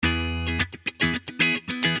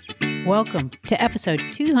Welcome to episode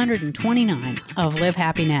 229 of Live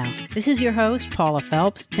Happy Now. This is your host, Paula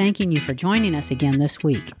Phelps, thanking you for joining us again this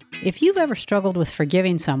week. If you've ever struggled with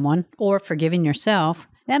forgiving someone or forgiving yourself,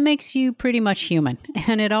 that makes you pretty much human,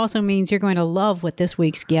 and it also means you're going to love what this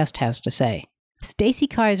week's guest has to say. Stacey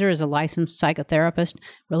Kaiser is a licensed psychotherapist,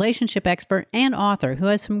 relationship expert, and author who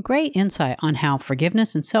has some great insight on how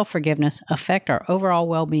forgiveness and self-forgiveness affect our overall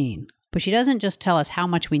well-being. But she doesn't just tell us how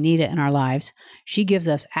much we need it in our lives. She gives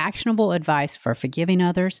us actionable advice for forgiving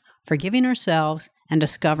others, forgiving ourselves, and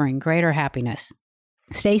discovering greater happiness.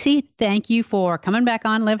 Stacey, thank you for coming back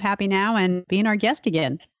on Live Happy Now and being our guest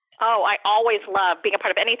again. Oh, I always love being a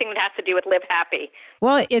part of anything that has to do with Live Happy.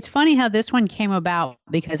 Well, it's funny how this one came about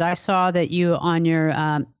because I saw that you on your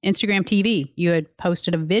Instagram TV, you had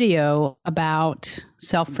posted a video about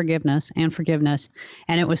self-forgiveness and forgiveness.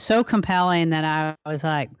 And it was so compelling that I was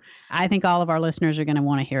like, I think all of our listeners are going to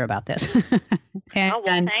want to hear about this.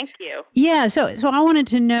 Thank you. Yeah. So I wanted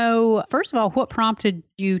to know, first of all, what prompted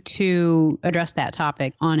you to address that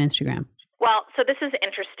topic on Instagram? Well, so this is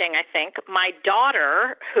interesting, I think. My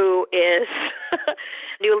daughter, who is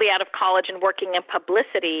newly out of college and working in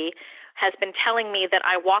publicity, has been telling me that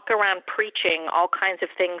I walk around preaching all kinds of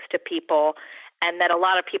things to people and that a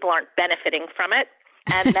lot of people aren't benefiting from it,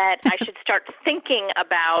 and that I should start thinking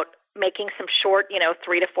about making some short,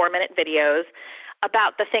 3 to 4 minute videos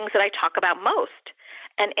about the things that I talk about most.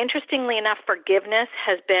 And interestingly enough, forgiveness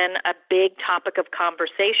has been a big topic of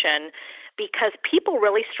conversation because people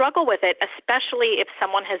really struggle with it, especially if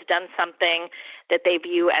someone has done something that they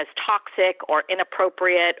view as toxic or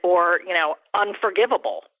inappropriate or,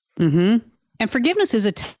 unforgivable. Mm-hmm. And forgiveness is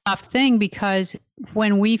a tough thing because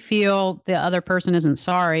when we feel the other person isn't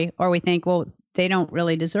sorry, or we think, well, they don't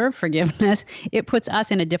really deserve forgiveness, it puts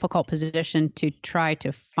us in a difficult position to try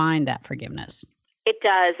to find that forgiveness. It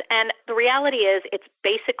does. And the reality is it's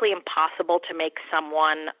basically impossible to make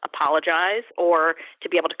someone apologize or to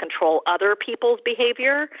be able to control other people's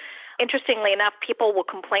behavior. Interestingly enough, people will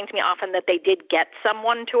complain to me often that they did get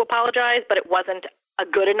someone to apologize, but it wasn't a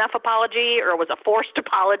good enough apology or it was a forced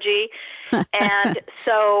apology. And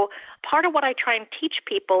so part of what I try and teach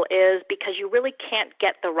people is because you really can't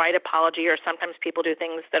get the right apology, or sometimes people do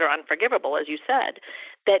things that are unforgivable, as you said,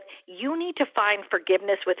 that you need to find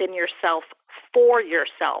forgiveness within yourself for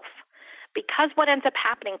yourself. Because what ends up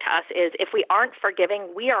happening to us is if we aren't forgiving,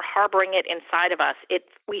 we are harboring it inside of us.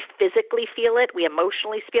 We physically feel it, we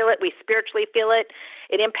emotionally feel it, we spiritually feel it.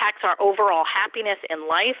 It impacts our overall happiness in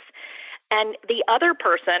life. And the other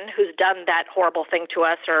person who's done that horrible thing to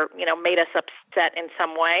us or, made us upset in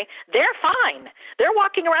some way, they're fine. They're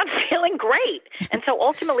walking around feeling great. And so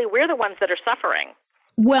ultimately, we're the ones that are suffering.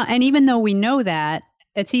 Well, and even though we know that,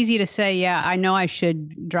 it's easy to say, yeah, I know I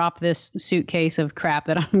should drop this suitcase of crap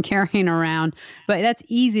that I'm carrying around, but that's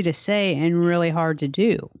easy to say and really hard to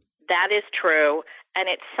do. That is true. And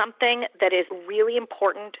it's something that is really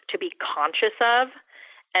important to be conscious of.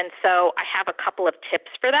 And so I have a couple of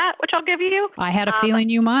tips for that, which I'll give you. I had a feeling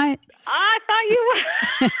you might. I thought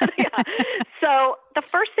you would. Yeah. So the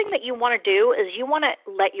first thing that you want to do is you want to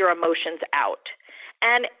let your emotions out.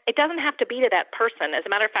 And it doesn't have to be to that person. As a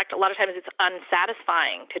matter of fact, a lot of times it's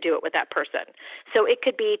unsatisfying to do it with that person. So it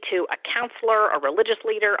could be to a counselor, a religious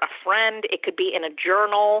leader, a friend. It could be in a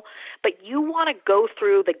journal. But you want to go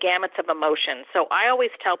through the gamuts of emotions. So I always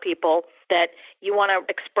tell people that you want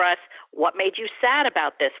to express what made you sad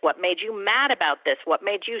about this, what made you mad about this, what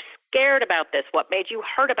made you scared about this, what made you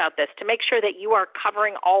hurt about this, to make sure that you are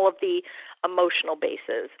covering all of the emotional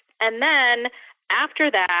bases. And then after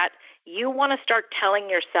that, you want to start telling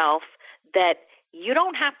yourself that you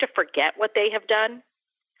don't have to forget what they have done,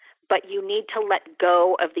 but you need to let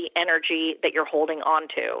go of the energy that you're holding on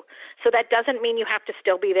to. So that doesn't mean you have to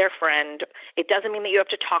still be their friend. It doesn't mean that you have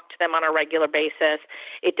to talk to them on a regular basis.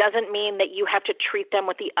 It doesn't mean that you have to treat them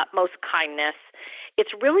with the utmost kindness.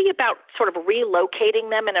 It's really about sort of relocating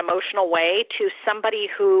them in an emotional way to somebody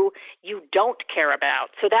who you don't care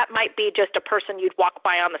about. So that might be just a person you'd walk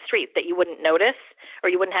by on the street that you wouldn't notice, or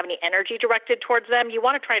you wouldn't have any energy directed towards them. You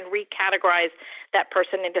want to try and recategorize that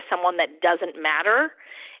person into someone that doesn't matter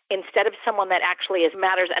instead of someone that actually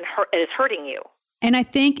matters and is hurting you. And I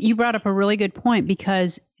think you brought up a really good point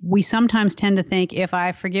because we sometimes tend to think if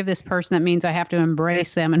I forgive this person, that means I have to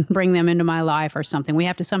embrace them and bring them into my life or something. We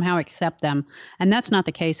have to somehow accept them. And that's not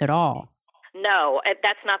the case at all. No,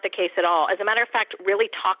 that's not the case at all. As a matter of fact, really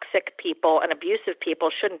toxic people and abusive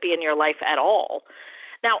people shouldn't be in your life at all.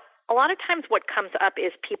 Now, a lot of times what comes up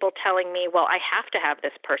is people telling me, well, I have to have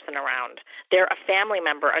this person around. They're a family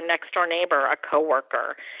member, a next door neighbor, a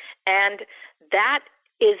coworker. And that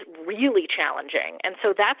is really challenging. And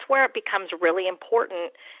so that's where it becomes really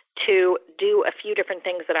important to do a few different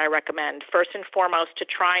things that I recommend. First and foremost, to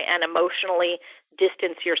try and emotionally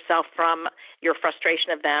distance yourself from your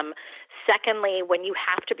frustration of them. Secondly, when you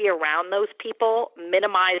have to be around those people,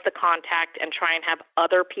 minimize the contact and try and have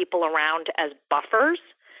other people around as buffers.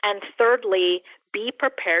 And thirdly, be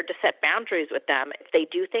prepared to set boundaries with them. If they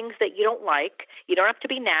do things that you don't like, you don't have to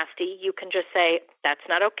be nasty. You can just say, that's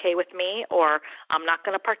not okay with me, or I'm not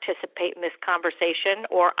going to participate in this conversation,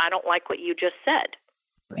 or I don't like what you just said.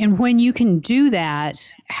 And when you can do that,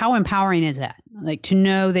 how empowering is that? Like to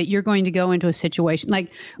know that you're going to go into a situation, like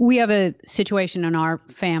we have a situation in our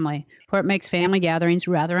family where it makes family gatherings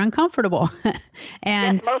rather uncomfortable.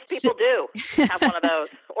 And yes, most people do have one of those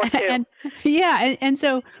or two. And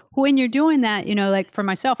so when you're doing that, like for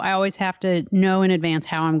myself, I always have to know in advance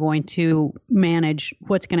how I'm going to manage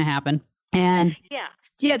what's going to happen. And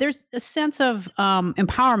yeah, there's a sense of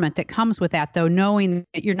empowerment that comes with that, though, knowing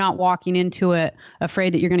that you're not walking into it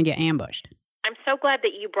afraid that you're going to get ambushed. I'm so glad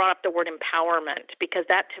that you brought up the word empowerment, because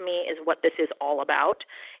that to me is what this is all about.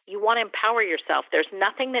 You want to empower yourself. There's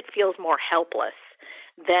nothing that feels more helpless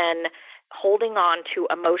than holding on to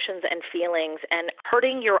emotions and feelings and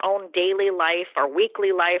hurting your own daily life or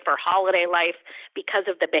weekly life or holiday life because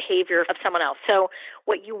of the behavior of someone else. So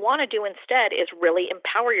what you want to do instead is really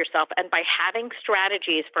empower yourself. And by having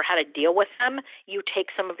strategies for how to deal with them, you take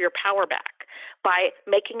some of your power back. By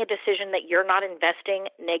making a decision that you're not investing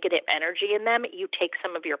negative energy in them, you take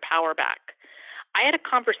some of your power back. I had a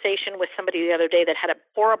conversation with somebody the other day that had a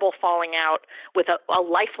horrible falling out with a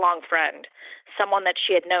lifelong friend, someone that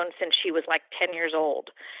she had known since she was like 10 years old.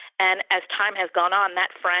 And as time has gone on, that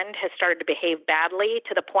friend has started to behave badly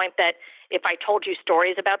to the point that if I told you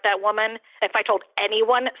stories about that woman, if I told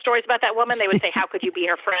anyone stories about that woman, they would say, how could you be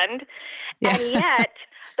her friend? Yeah. And yet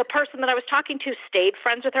the person that I was talking to stayed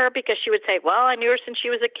friends with her because she would say, well, I knew her since she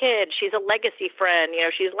was a kid. She's a legacy friend.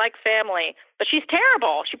 She's like family, but she's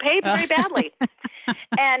terrible. She behaved very badly.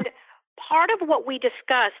 And part of what we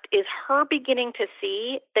discussed is her beginning to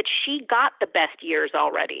see that she got the best years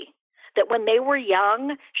already, that when they were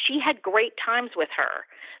young, she had great times with her.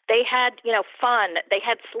 They had, fun. They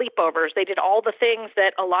had sleepovers. They did all the things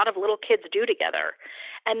that a lot of little kids do together.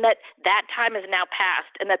 And that time is now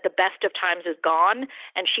past, and that the best of times is gone.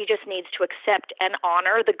 And she just needs to accept and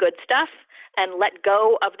honor the good stuff and let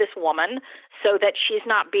go of this woman so that she's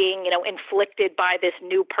not being, inflicted by this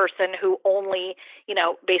new person who only,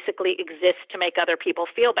 basically exists to make other people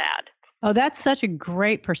feel bad. Oh, that's such a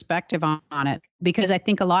great perspective on it, because I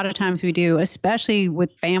think a lot of times we do, especially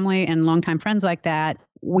with family and longtime friends like that,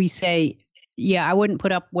 we say, yeah, I wouldn't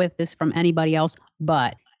put up with this from anybody else,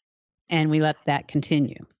 and we let that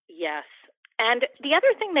continue. Yes. And the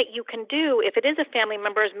other thing that you can do, if it is a family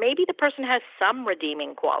member, is maybe the person has some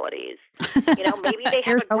redeeming qualities. Maybe they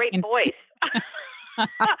have a great voice.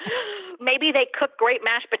 Maybe they cook great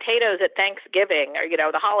mashed potatoes at Thanksgiving or,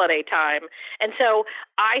 the holiday time. And so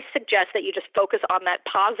I suggest that you just focus on that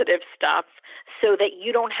positive stuff so that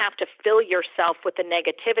you don't have to fill yourself with the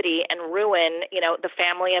negativity and ruin, the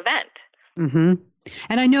family event. Mm-hmm.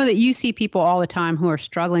 And I know that you see people all the time who are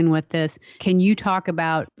struggling with this. Can you talk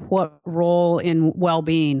about what role in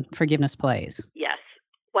well-being forgiveness plays? Yes.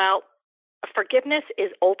 Well, forgiveness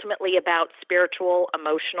is ultimately about spiritual,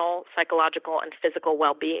 emotional, psychological, and physical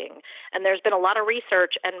well-being. And there's been a lot of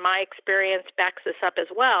research, and my experience backs this up as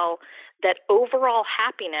well, that overall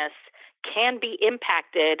happiness can be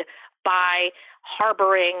impacted by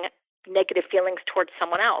harboring negative feelings towards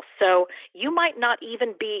someone else. So you might not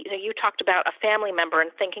even be, you talked about a family member and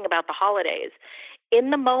thinking about the holidays. In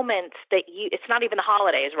the moments that it's not even the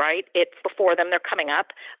holidays, right? It's before them, they're coming up,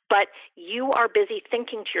 but you are busy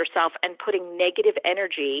thinking to yourself and putting negative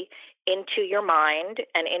energy into your mind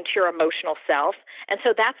and into your emotional self. And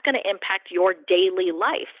so that's going to impact your daily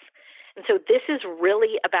life. And so this is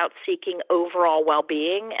really about seeking overall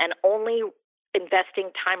well-being and only investing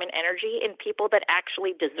time and energy in people that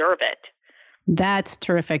actually deserve it. That's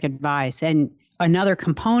terrific advice. And another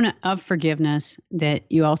component of forgiveness that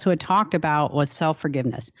you also had talked about was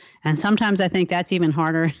self-forgiveness. And sometimes I think that's even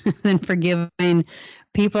harder than forgiving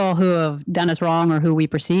people who have done us wrong or who we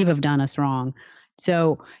perceive have done us wrong.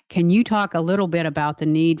 So can you talk a little bit about the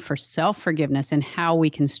need for self-forgiveness and how we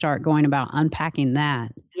can start going about unpacking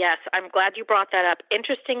that? Yes, I'm glad you brought that up.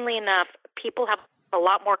 Interestingly enough, people have a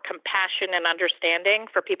lot more compassion and understanding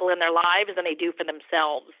for people in their lives than they do for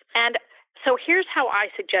themselves. And so here's how I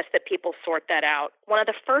suggest that people sort that out. One of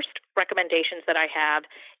the first recommendations that I have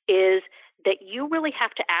is that you really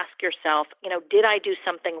have to ask yourself, did I do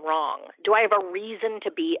something wrong? Do I have a reason to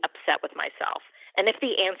be upset with myself? And if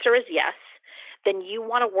the answer is yes, then you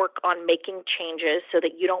want to work on making changes so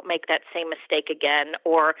that you don't make that same mistake again,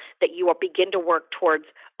 or that you will begin to work towards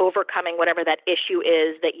overcoming whatever that issue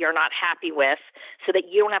is that you're not happy with, so that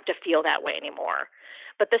you don't have to feel that way anymore.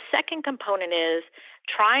 But the second component is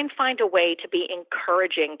try and find a way to be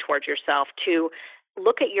encouraging towards yourself, to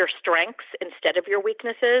look at your strengths instead of your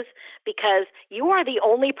weaknesses, because you are the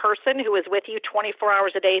only person who is with you 24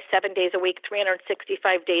 hours a day, 7 days a week,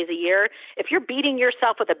 365 days a year. If you're beating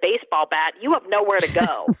yourself with a baseball bat, you have nowhere to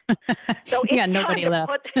go. So it's nobody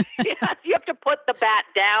left. You have to put the bat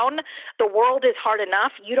down. The world is hard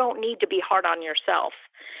enough. You don't need to be hard on yourself.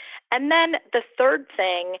 And then the third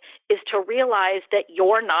thing is to realize that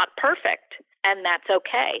you're not perfect, and that's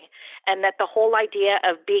okay. And that the whole idea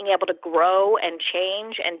of being able to grow and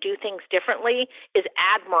change and do things differently is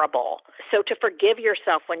admirable. So to forgive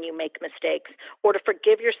yourself when you make mistakes, or to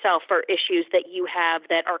forgive yourself for issues that you have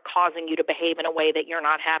that are causing you to behave in a way that you're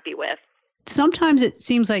not happy with. Sometimes it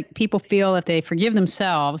seems like people feel if they forgive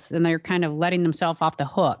themselves, and they're kind of letting themselves off the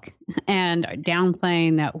hook and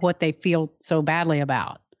downplaying that what they feel so badly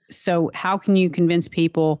about. So how can you convince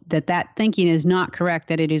people that that thinking is not correct,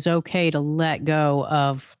 that it is okay to let go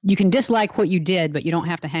of, you can dislike what you did, but you don't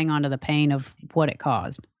have to hang on to the pain of what it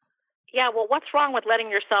caused? Yeah, well, what's wrong with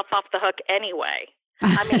letting yourself off the hook anyway?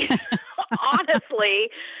 I mean, honestly,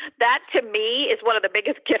 that to me is one of the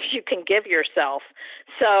biggest gifts you can give yourself.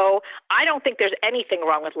 So I don't think there's anything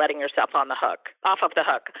wrong with letting yourself off of the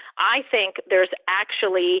hook. I think there's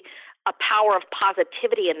actually a power of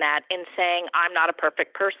positivity in that, in saying, I'm not a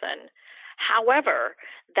perfect person. However,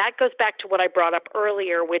 that goes back to what I brought up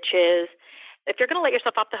earlier, which is, if you're going to let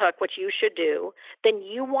yourself off the hook, which you should do, then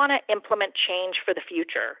you want to implement change for the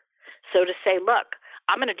future. So to say, look,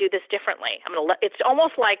 I'm going to do this differently. It's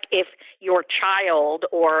almost like if your child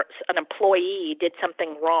or an employee did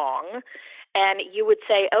something wrong, and you would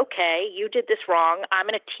say, okay, you did this wrong. I'm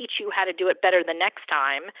going to teach you how to do it better the next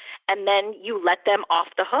time. And then you let them off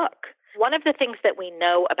the hook. One of the things that we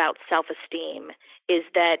know about self-esteem is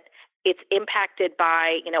that it's impacted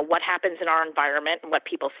by, what happens in our environment and what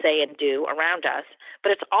people say and do around us.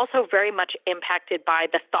 But it's also very much impacted by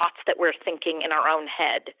the thoughts that we're thinking in our own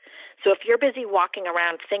head. So if you're busy walking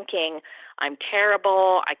around thinking, I'm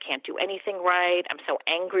terrible, I can't do anything right, I'm so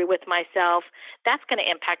angry with myself, that's going to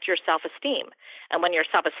impact your self-esteem. And when your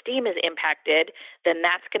self-esteem is impacted, then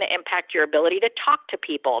that's going to impact your ability to talk to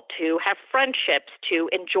people, to have friendships, to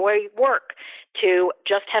enjoy work, to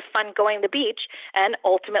just have fun going to the beach. And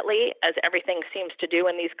ultimately, as everything seems to do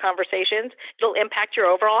in these conversations, it'll impact your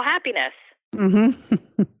overall happiness.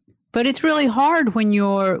 Mm-hmm. But it's really hard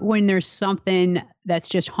when there's something that's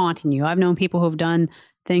just haunting you. I've known people who've done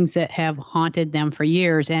things that have haunted them for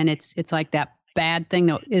years, and it's like that bad thing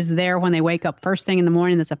that is there when they wake up first thing in the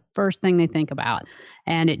morning. That's the first thing they think about,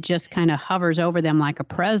 and it just kind of hovers over them like a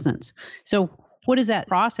presence. So what is that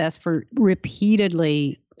process for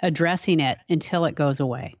repeatedly addressing it until it goes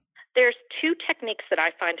away? There's two techniques that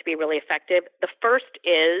I find to be really effective. The first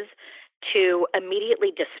is to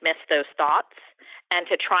immediately dismiss those thoughts and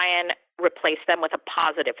to try and replace them with a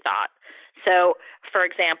positive thought. So, for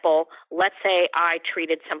example, let's say I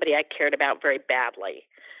treated somebody I cared about very badly.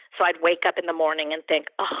 So I'd wake up in the morning and think,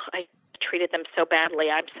 oh, I treated them so badly.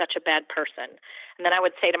 I'm such a bad person. And then I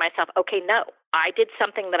would say to myself, okay, no, I did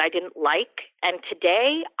something that I didn't like. And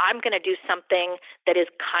today I'm going to do something that is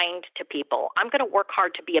kind to people. I'm going to work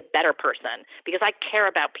hard to be a better person because I care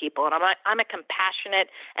about people, and I'm a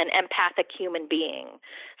compassionate and empathic human being.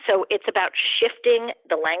 So it's about shifting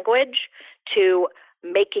the language to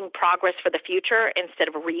making progress for the future instead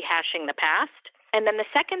of rehashing the past. And then the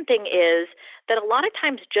second thing is that a lot of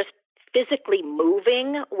times just physically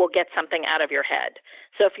moving will get something out of your head.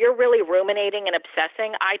 So if you're really ruminating and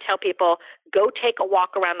obsessing, I tell people, go take a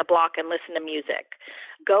walk around the block and listen to music.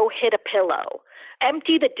 Go hit a pillow.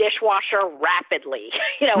 Empty the dishwasher rapidly.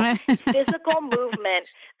 Physical movement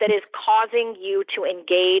that is causing you to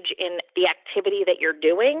engage in the activity that you're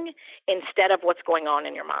doing instead of what's going on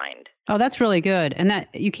in your mind. Oh, that's really good. And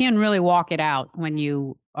that you can really walk it out when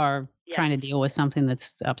you are trying to deal with something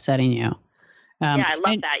that's upsetting you. I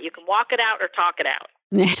love that. You can walk it out or talk it out.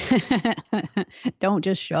 Don't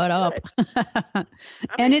just shut up.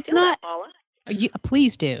 And it's not.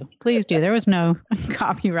 Please do. Please do. There was no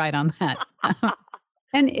copyright on that.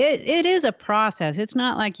 And it is a process. It's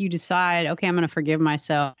not like you decide, okay, I'm going to forgive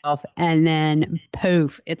myself, and then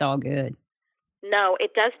poof, it's all good. No,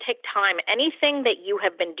 it does take time. Anything that you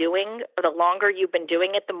have been doing, or the longer you've been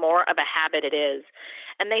doing it, the more of a habit it is.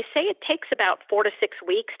 And they say it takes about 4 to 6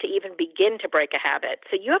 weeks to even begin to break a habit.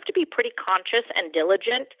 So you have to be pretty conscious and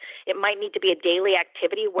diligent. It might need to be a daily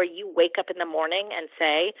activity where you wake up in the morning and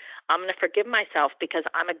say, I'm going to forgive myself because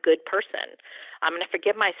I'm a good person. I'm going to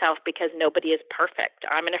forgive myself because nobody is perfect.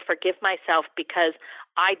 I'm going to forgive myself because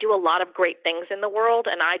I do a lot of great things in the world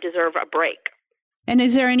and I deserve a break. And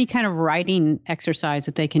is there any kind of writing exercise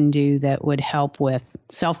that they can do that would help with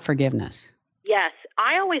self-forgiveness? Yes.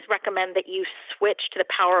 I always recommend that you switch to the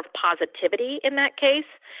power of positivity in that case.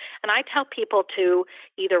 And I tell people to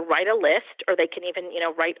either write a list or they can even,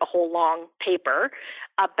 write a whole long paper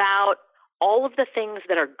about all of the things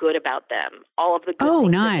that are good about them, all of the good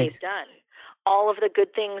things that they've done, all of the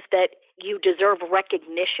good things that you deserve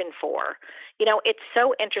recognition for. It's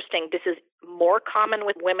so interesting. This is more common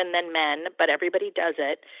with women than men, but everybody does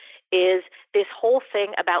it, is this whole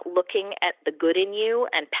thing about looking at the good in you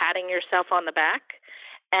and patting yourself on the back.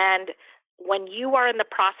 And when you are in the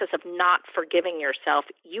process of not forgiving yourself,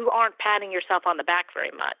 you aren't patting yourself on the back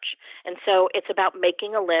very much. And so it's about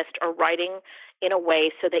making a list or writing in a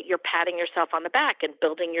way so that you're patting yourself on the back and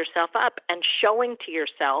building yourself up and showing to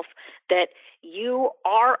yourself that you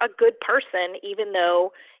are a good person, even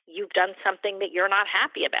though you've done something that you're not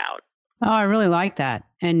happy about. Oh, I really like that.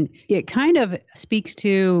 And it kind of speaks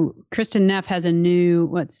to, Kristin Neff has a new,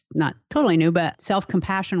 what's not totally new, but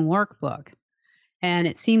self-compassion workbook. And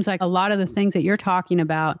it seems like a lot of the things that you're talking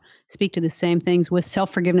about speak to the same things with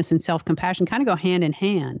self-forgiveness and self-compassion, kind of go hand in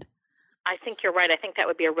hand. I think you're right. I think that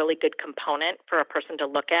would be a really good component for a person to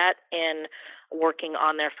look at in working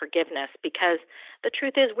on their forgiveness, because the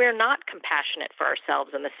truth is we're not compassionate for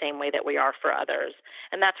ourselves in the same way that we are for others.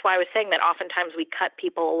 And that's why I was saying that oftentimes we cut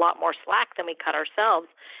people a lot more slack than we cut ourselves.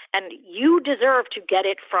 And you deserve to get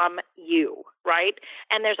it from you, right?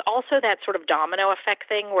 And there's also that sort of domino effect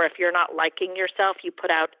thing where if you're not liking yourself, you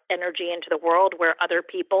put out energy into the world where other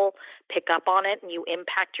people pick up on it and you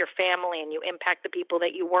impact your family and you impact the people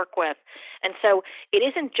that you work with. And so it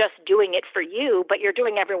isn't just doing it for you, but you're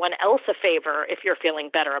doing everyone else a favor if you're feeling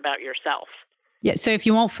better about yourself. Yeah. So if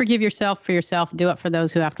you won't forgive yourself for yourself, do it for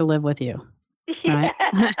those who have to live with you. Right?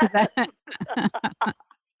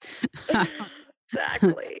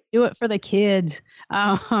 Exactly. Do it for the kids.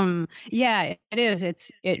 Yeah, it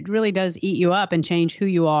is. It really does eat you up and change who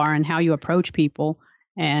you are and how you approach people.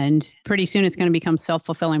 And pretty soon it's going to become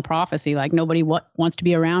self-fulfilling prophecy. Like nobody wants to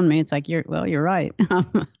be around me. It's like, you're right.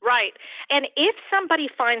 Right. And if somebody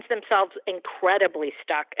finds themselves incredibly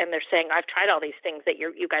stuck and they're saying, I've tried all these things that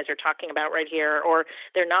you guys are talking about right here, or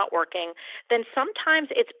they're not working, then sometimes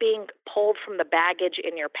it's being pulled from the baggage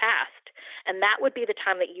in your past. And that would be the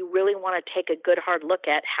time that you really want to take a good hard look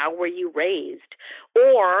at how were you raised?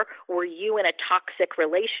 Or were you in a toxic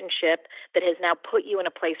relationship that has now put you in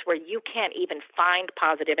a place where you can't even find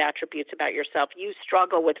positive attributes about yourself? You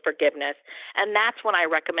struggle with forgiveness. And that's when I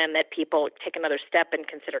recommend that people take another step and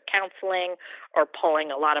consider counseling or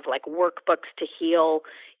pulling a lot of like workbooks to heal,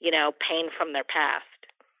 pain from their past.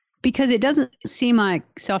 Because it doesn't seem like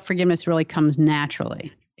self-forgiveness really comes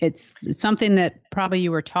naturally. It's something that probably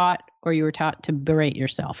you were taught to berate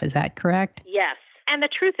yourself. Is that correct? Yes. And the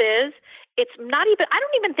truth is, it's not even, I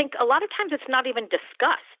don't even think, a lot of times it's not even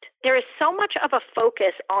discussed. There is so much of a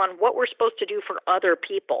focus on what we're supposed to do for other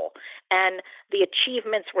people and the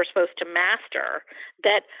achievements we're supposed to master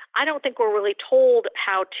that I don't think we're really told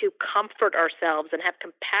how to comfort ourselves and have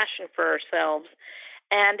compassion for ourselves.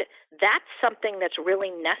 And that's something that's really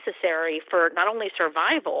necessary for not only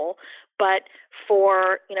survival, but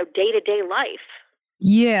for, day-to-day life.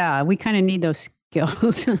 Yeah, we kind of need those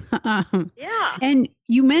skills. Yeah. And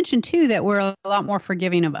you mentioned, too, that we're a lot more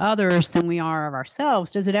forgiving of others than we are of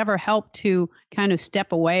ourselves. Does it ever help to kind of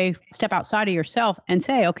step outside of yourself and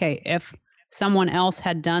say, okay, if someone else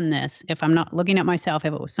had done this, if I'm not looking at myself,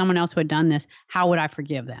 if it was someone else who had done this, how would I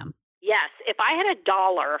forgive them? Yes. If I had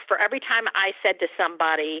 $1 for every time I said to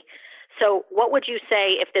somebody, so what would you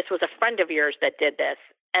say if this was a friend of yours that did this?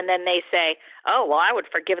 And then they say, oh, well, I would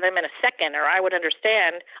forgive them in a second, or I would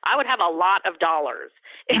understand, I would have a lot of dollars.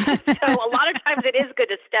 So a lot of times it is good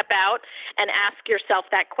to step out and ask yourself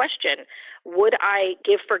that question. Would I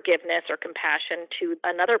give forgiveness or compassion to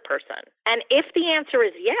another person? And if the answer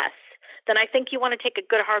is yes, then I think you want to take a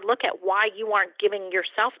good hard look at why you aren't giving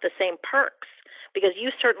yourself the same perks, because you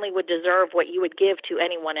certainly would deserve what you would give to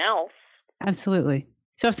anyone else. Absolutely.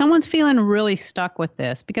 So if someone's feeling really stuck with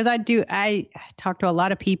this, because I talk to a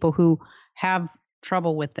lot of people who have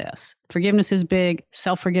trouble with this. Forgiveness is big,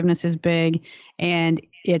 self-forgiveness is big, and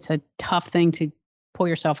it's a tough thing to pull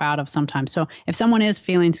yourself out of sometimes. So if someone is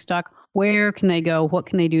feeling stuck, where can they go? What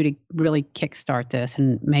can they do to really kickstart this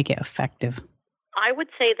and make it effective? I would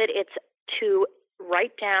say that it's to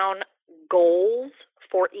write down goals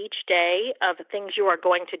for each day of things you are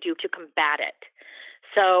going to do to combat it.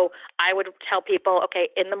 So I would tell people, okay,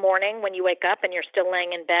 in the morning when you wake up and you're still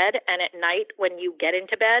laying in bed, and at night when you get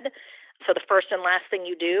into bed, so the first and last thing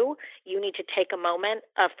you do, you need to take a moment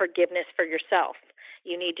of forgiveness for yourself.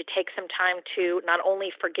 You need to take some time to not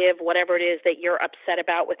only forgive whatever it is that you're upset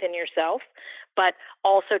about within yourself, but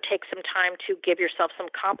also take some time to give yourself some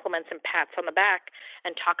compliments and pats on the back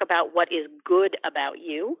and talk about what is good about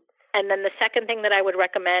you. And then the second thing that I would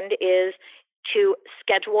recommend is to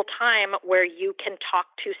schedule time where you can talk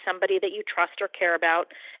to somebody that you trust or care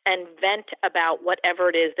about and vent about whatever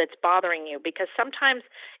it is that's bothering you. Because sometimes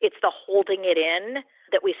it's the holding it in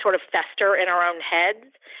that we sort of fester in our own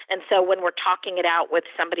heads. And so when we're talking it out with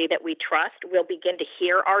somebody that we trust, we'll begin to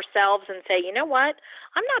hear ourselves and say, you know what,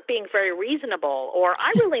 I'm not being very reasonable, or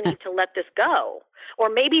I really need to let this go. Or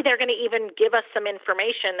maybe they're going to even give us some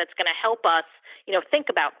information that's going to help us, think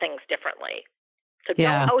about things differently. So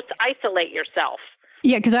don't isolate yourself.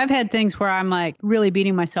 Yeah, because I've had things where I'm like really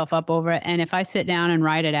beating myself up over it. And if I sit down and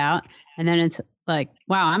write it out, and then it's like,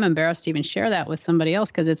 wow, I'm embarrassed to even share that with somebody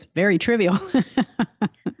else because it's very trivial.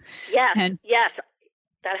 Yes,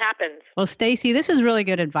 that happens. Well, Stacy, this is really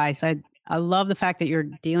good advice. I love the fact that you're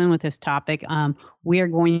dealing with this topic. We are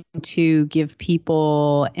going to give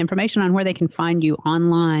people information on where they can find you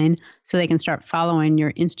online so they can start following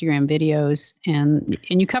your Instagram videos. And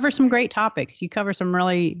you cover some great topics. You cover some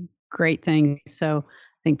really great things. So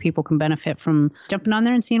I think people can benefit from jumping on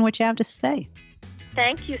there and seeing what you have to say.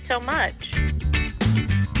 Thank you so much.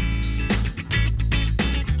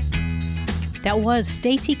 That was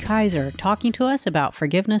Stacy Kaiser talking to us about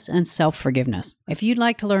forgiveness and self-forgiveness. If you'd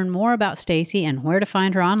like to learn more about Stacy and where to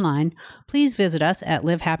find her online, please visit us at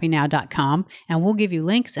livehappynow.com and we'll give you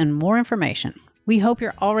links and more information. We hope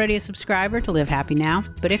you're already a subscriber to Live Happy Now,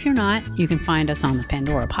 but if you're not, you can find us on the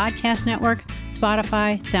Pandora Podcast Network,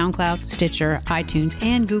 Spotify, SoundCloud, Stitcher, iTunes,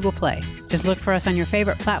 and Google Play. Just look for us on your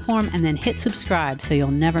favorite platform and then hit subscribe so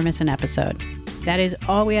you'll never miss an episode. That is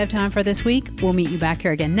all we have time for this week. We'll meet you back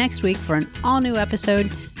here again next week for an all-new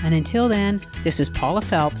episode. And until then, this is Paula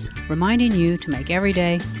Phelps reminding you to make every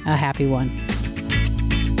day a happy one.